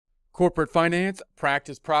Corporate finance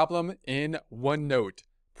practice problem in OneNote.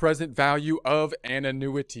 Present value of an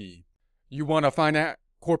annuity. You want to finance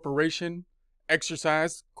corporation?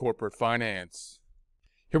 Exercise corporate finance.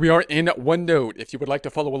 Here we are in OneNote. If you would like to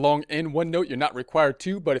follow along in OneNote, you're not required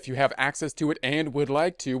to, but if you have access to it and would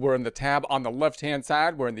like to, we're in the tab on the left-hand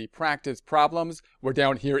side. We're in the practice problems. We're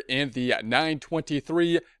down here in the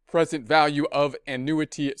 923 present value of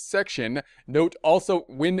annuity section. Note also,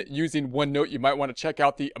 when using OneNote, you might want to check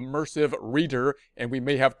out the immersive reader, and we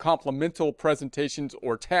may have complemental presentations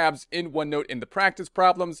or tabs in OneNote in the practice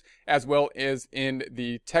problems, as well as in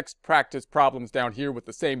the text practice problems down here with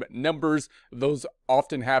the same numbers. Those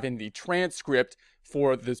often have in the transcript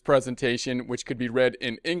for this presentation, which could be read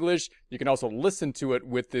in English. You can also listen to it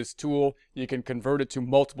with this tool. You can convert it to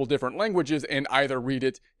multiple different languages and either read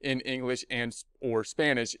it in English and or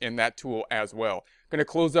Spanish in that tool as well. Going to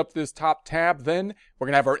close up this top tab then. We're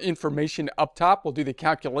going to have our information up top. We'll do the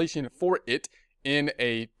calculation for it in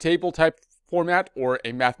a table type format, or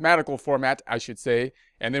a mathematical format, I should say,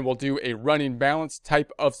 and then we'll do a running balance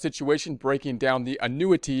type of situation, breaking down the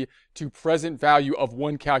annuity to present value of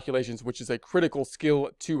one calculations, which is a critical skill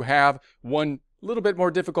to have. One little bit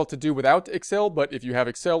more difficult to do without Excel, but if you have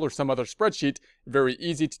Excel or some other spreadsheet, very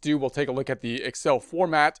easy to do. We'll take a look at the Excel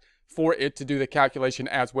format for it to do the calculation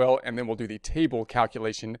as well, and then we'll do the table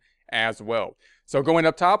calculation as well. So going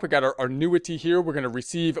up top, we got our annuity here. We're going to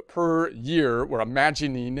receive per year. We're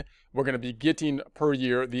imagining we're going to be getting per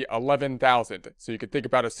year the 11,000. So you could think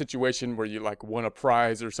about a situation where you like won a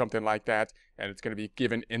prize or something like that, and it's going to be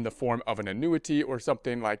given in the form of an annuity or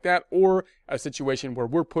something like that, or a situation where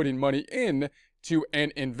we're putting money in to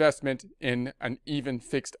an investment in an even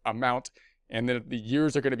fixed amount. And then the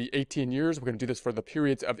years are going to be 18 years. We're going to do this for the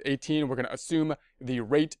periods of 18. We're going to assume the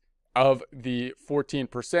rate of the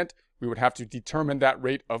 14%. We would have to determine that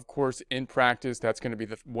rate, of course, in practice. That's going to be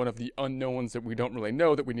one of the unknowns that we don't really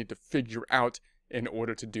know, that we need to figure out in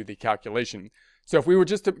order to do the calculation. So if we were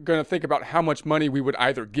just going to think about how much money we would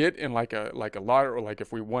either get in like a lottery, or like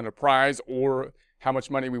if we won a prize, or how much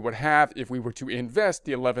money we would have if we were to invest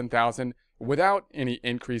the 11,000 without any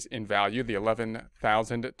increase in value, the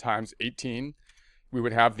 11,000 times 18, we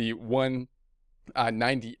would have the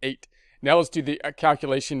 198. Now let's do the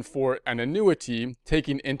calculation for an annuity,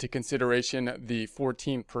 taking into consideration the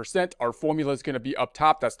 14%. Our formula is going to be up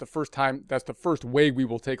top. That's the first way we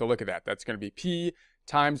will take a look at that. That's going to be P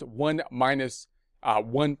times 1 minus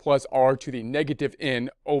 1 plus R to the negative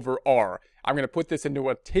N over R. I'm going to put this into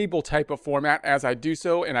a table type of format as I do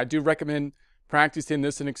so, and I do recommend practicing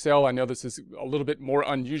this in Excel. I know this is a little bit more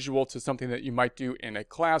unusual to something that you might do in a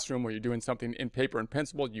classroom where you're doing something in paper and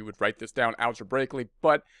pencil. You would write this down algebraically,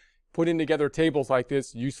 but putting together tables like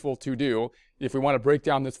this, useful to do. If we want to break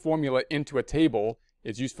down this formula into a table,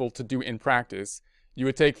 it's useful to do in practice. You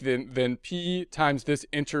would take then P times this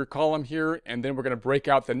inner column here, and then we're going to break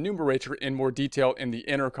out the numerator in more detail in the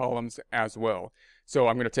inner columns as well. So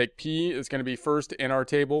I'm going to take P is going to be first in our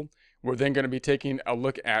table. We're then going to be taking a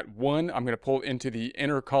look at 1. I'm going to pull into the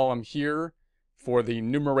inner column here for the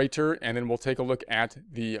numerator, and then we'll take a look at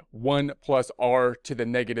the 1 plus R to the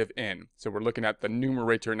negative N. So we're looking at the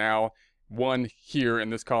numerator now, 1 here in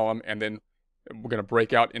this column, and then we're going to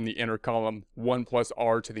break out in the inner column 1 plus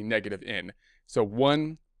R to the negative N. So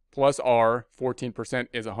 1 plus R, 14%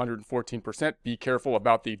 is 114%. Be careful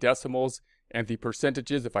about the decimals and the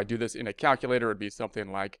percentages. If I do this in a calculator, it'd be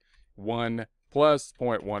something like 1 plus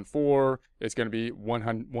 0.14 is going to be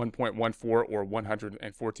 1.14 or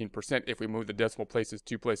 114%. If we move the decimal places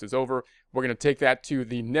 2 places over, we're going to take that to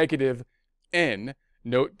the negative N.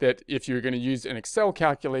 Note that if you're going to use an Excel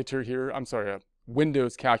calculator here, a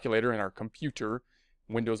Windows calculator in our computer,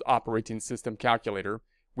 Windows operating system calculator,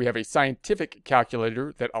 we have a scientific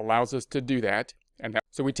calculator that allows us to do that.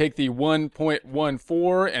 So we take the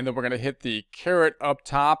 1.14, and then we're going to hit the caret up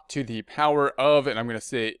top to the power of, and I'm going to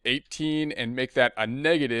say 18, and make that a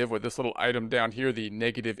negative with this little item down here, the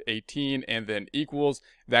negative 18, and then equals.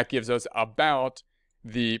 That gives us about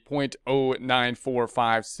the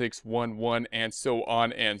 0.094561, and so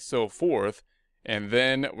on and so forth. And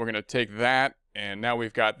then we're going to take that, and now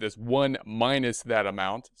we've got this 1 minus that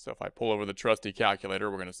amount. So if I pull over the trusty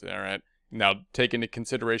calculator, we're going to say, all right, now take into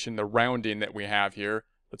consideration the rounding that we have here.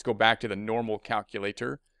 Let's go back to the normal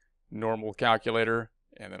calculator,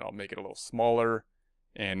 and then I'll make it a little smaller.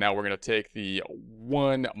 And now we're going to take the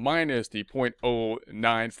 1 minus the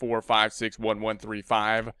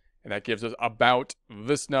 0.09456135, and that gives us about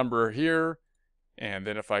this number here. And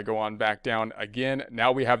then if I go on back down again,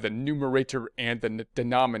 now we have the numerator and the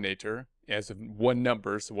denominator as one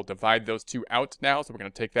number, so we'll divide those two out now. So we're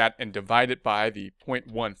going to take that and divide it by the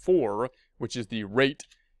 0.14, which is the rate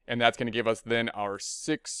and that's going to give us then our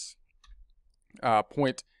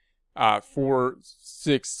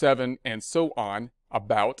 6.467 and so on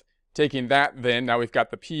about. Taking that then, now we've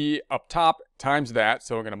got the P up top times that,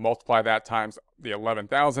 so we're going to multiply that times the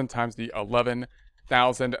 11,000 times the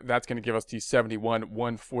 11,000. That's going to give us the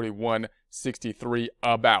 71,141.63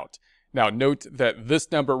 about. Now note that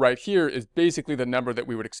this number right here is basically the number that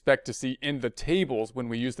we would expect to see in the tables when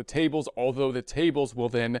we use the tables, although the tables will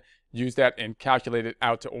then use that and calculate it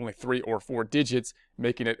out to only 3 or 4 digits,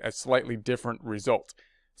 making it a slightly different result.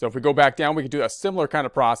 So if we go back down, we can do a similar kind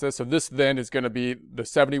of process. So this then is going to be the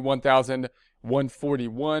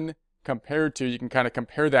 71,141 compared to, you can kind of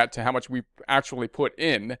compare that to how much we actually put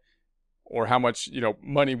in, or how much,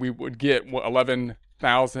 money we would get.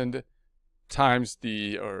 11,000 times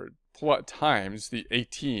the, times the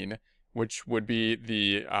 18, which would be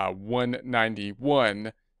the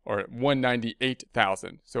 191 or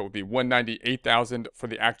 198,000. So it would be 198,000 for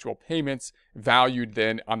the actual payments, valued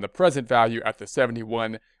then on the present value at the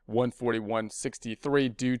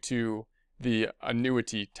 71,141.63 due to the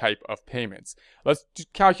annuity type of payments. Let's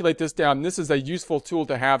calculate this down. This is a useful tool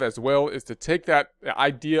to have as well, is to take that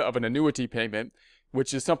idea of an annuity payment,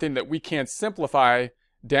 which is something that we can't simplify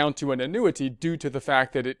down to an annuity due to the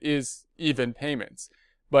fact that it is even payments.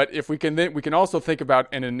 But if we can then, we can also think about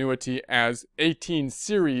an annuity as 18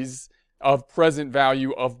 series of present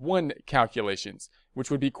value of 1 calculations, which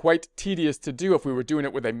would be quite tedious to do if we were doing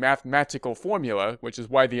it with a mathematical formula, which is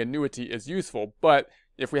why the annuity is useful. But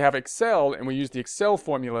if we have Excel and we use the Excel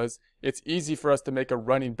formulas, it's easy for us to make a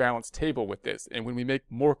running balance table with this. And when we make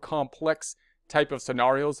more complex type of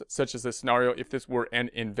scenarios, such as a scenario if this were an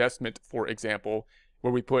investment, for example,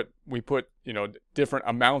 where we put different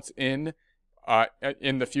amounts in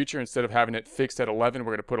the future, instead of having it fixed at 11,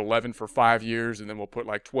 we're going to put 11 for 5 years, and then we'll put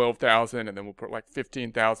like 12,000, and then we'll put like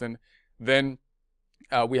 15,000. Then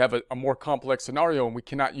we have a more complex scenario, and we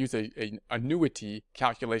cannot use an annuity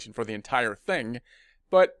calculation for the entire thing,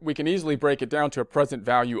 but we can easily break it down to a present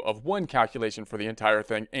value of 1 calculation for the entire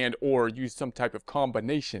thing, and or use some type of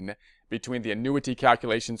combination between the annuity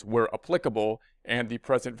calculations where applicable and the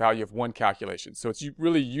present value of 1 calculation. So it's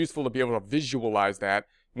really useful to be able to visualize that.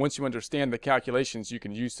 Once you understand the calculations, you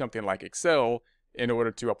can use something like Excel in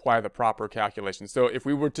order to apply the proper calculations. So if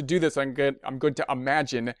we were to do this, I'm going to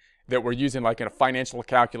imagine that we're using like a financial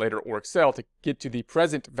calculator or Excel to get to the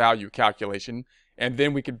present value calculation, and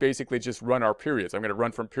then we could basically just run our periods. I'm going to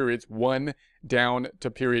run from periods 1 down to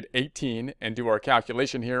period 18 and do our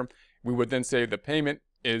calculation here. We would then say the payment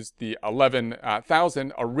is the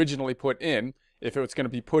 11,000 originally put in. If it was going to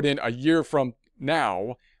be put in a year from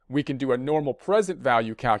now, we can do a normal present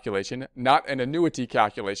value calculation, not an annuity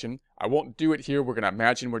calculation. I won't do it here. We're going to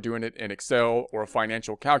imagine we're doing it in Excel or a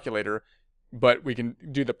financial calculator, but we can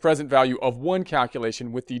do the present value of 1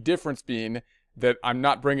 calculation, with the difference being that I'm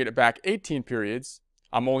not bringing it back 18 periods.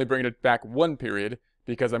 I'm only bringing it back 1 period,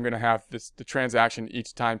 because I'm going to have the transaction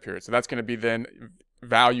each time period. So that's going to be then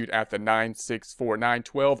valued at the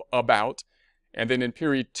 9,649.12 about. And then in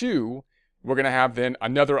period 2, we're going to have then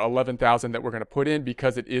another 11,000 that we're going to put in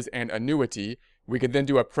because it is an annuity. We could then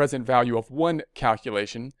do a present value of 1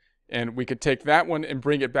 calculation, and we could take that one and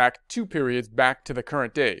bring it back 2 periods back to the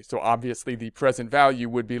current day. So obviously the present value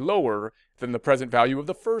would be lower than the present value of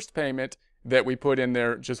the first payment that we put in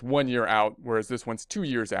there just 1 year out, whereas this one's 2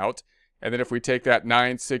 years out. And then if we take that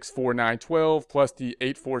 9,649.12 plus the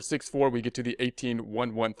 8,464, we get to the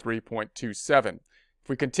 18,113.27. If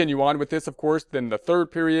we continue on with this, of course, then the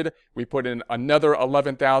third period, we put in another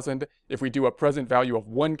 11,000. If we do a present value of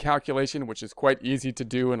 1 calculation, which is quite easy to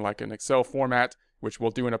do in like an Excel format, which we'll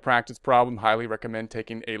do in a practice problem, highly recommend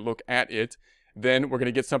taking a look at it, then we're going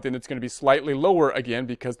to get something that's going to be slightly lower again,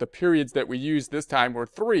 because the periods that we used this time were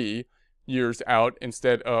 3 years out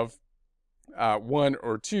instead of 1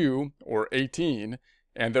 or 2 or 18.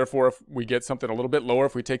 And therefore, if we get something a little bit lower,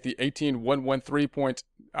 if we take the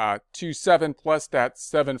 18,113.27 plus that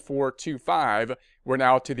 7,425, we're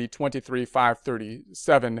now to the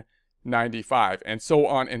 23,537.95, and so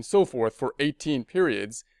on and so forth for 18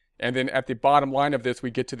 periods. And then at the bottom line of this,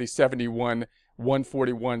 we get to the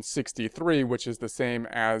 71,141.63, which is the same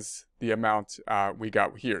as the amount we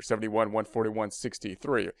got here,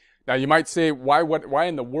 71,141.63. Now you might say, why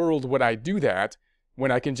in the world would I do that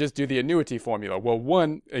when I can just do the annuity formula? Well,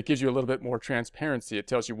 1, it gives you a little bit more transparency. It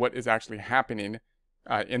tells you what is actually happening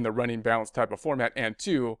in the running balance type of format. And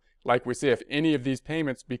 2, like we say, if any of these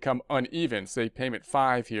payments become uneven, say payment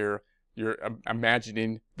 5 here, you're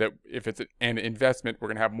imagining that if it's an investment, we're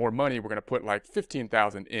going to have more money. We're going to put like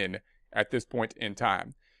 15,000 in at this point in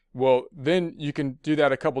time. Well, then you can do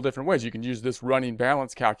that a couple different ways. You can use this running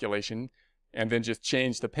balance calculation and then just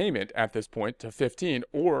change the payment at this point to 15,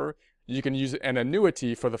 or you can use an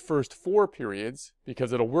annuity for the first 4 periods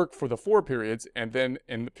because it'll work for the 4 periods, and then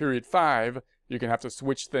in the period 5, you're going to have to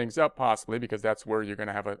switch things up possibly because that's where you're going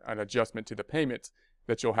to have an adjustment to the payments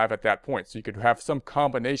that you'll have at that point. So you could have some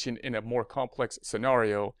combination in a more complex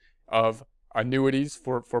scenario of annuities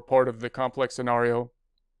for part of the complex scenario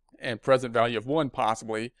and present value of 1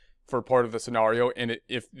 possibly for part of the scenario. And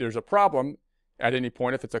if there's a problem at any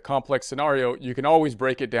point, if it's a complex scenario, you can always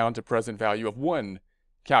break it down to present value of 1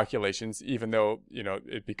 calculations, even though, you know,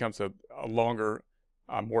 it becomes a longer,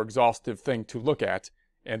 more exhaustive thing to look at.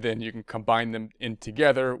 And then you can combine them in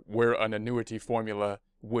together where an annuity formula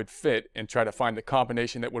would fit and try to find the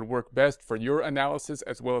combination that would work best for your analysis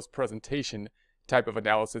as well as presentation type of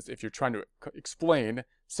analysis if you're trying to explain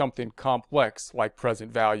something complex like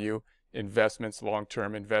present value, investments,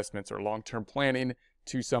 long-term investments, or long-term planning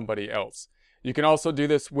to somebody else. You can also do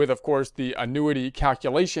this with, of course, the annuity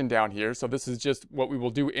calculation down here. So this is just what we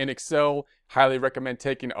will do in Excel. Highly recommend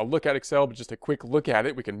taking a look at Excel, but just a quick look at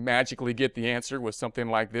it. We can magically get the answer with something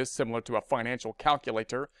like this, similar to a financial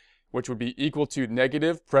calculator, which would be equal to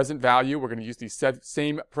negative present value. We're going to use the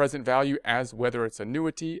same present value as whether it's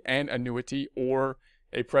annuity or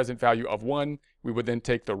a present value of 1. We would then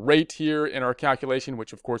take the rate here in our calculation,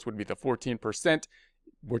 which of course would be the 14%.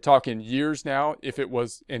 We're talking years now. If it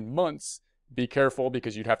was in months, be careful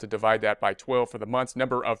because you'd have to divide that by 12 for the months.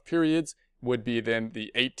 Number of periods would be then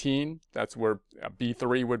the 18. That's where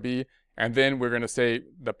B3 would be. And then we're going to say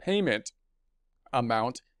the payment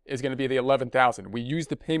amount is going to be the 11,000. We use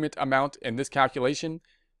the payment amount in this calculation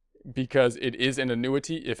because it is an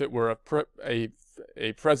annuity. If it were a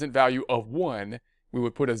present value of 1, we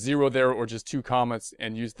would put a 0 there or just 2 commas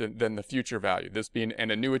and use then the future value. This being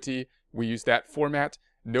an annuity, we use that format.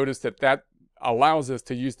 Notice that allows us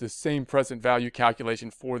to use the same present value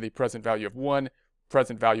calculation for the present value of 1,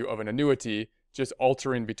 present value of an annuity, just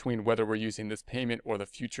altering between whether we're using this payment or the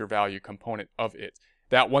future value component of it.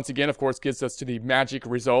 That, once again, of course, gets us to the magic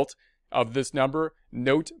result of this number.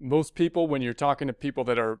 Note, most people, when you're talking to people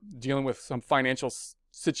that are dealing with some financial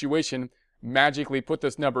situation, magically put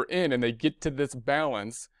this number in and they get to this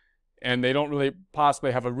balance and they don't really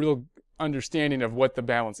possibly have a real understanding of what the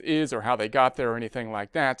balance is or how they got there or anything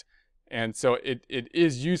like that. And so it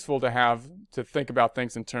is useful to think about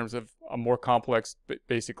things in terms of a more complex,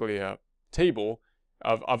 basically a table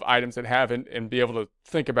of items that have and be able to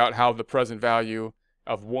think about how the present value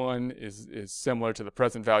of 1 is similar to the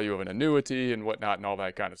present value of an annuity and whatnot and all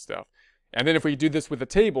that kind of stuff. And then if we do this with a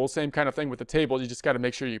table, same kind of thing with the table, you just got to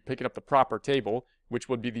make sure you're picking up the proper table, which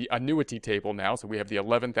would be the annuity table now. So we have the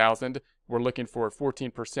 11,000. We're looking for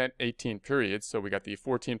 14%, 18 periods. So we got the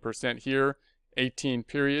 14% here. 18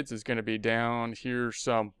 periods is going to be down here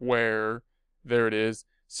somewhere. There it is,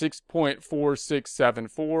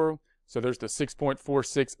 6.4674. So there's the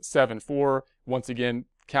 6.4674. Once again,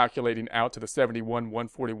 calculating out to the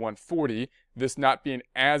 71,141.40. This not being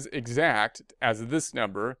as exact as this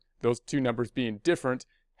number, those two numbers being different.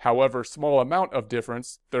 However, small amount of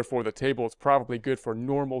difference, therefore the table is probably good for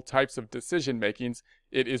normal types of decision makings.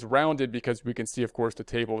 It is rounded because we can see, of course, the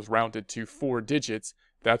table is rounded to 4 digits.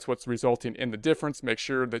 That's what's resulting in the difference. Make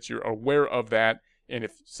sure that you're aware of that. And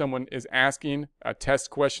if someone is asking a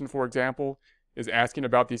test question, for example, is asking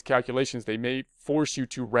about these calculations, they may force you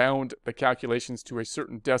to round the calculations to a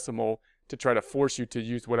certain decimal to try to force you to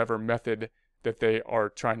use whatever method that they are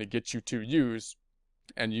trying to get you to use.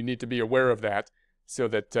 And you need to be aware of that so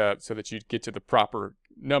that you get to the proper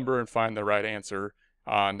number and find the right answer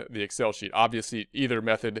on the Excel sheet. Obviously, either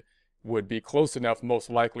method would be close enough, most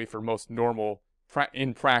likely, for most normal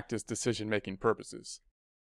in practice decision-making purposes.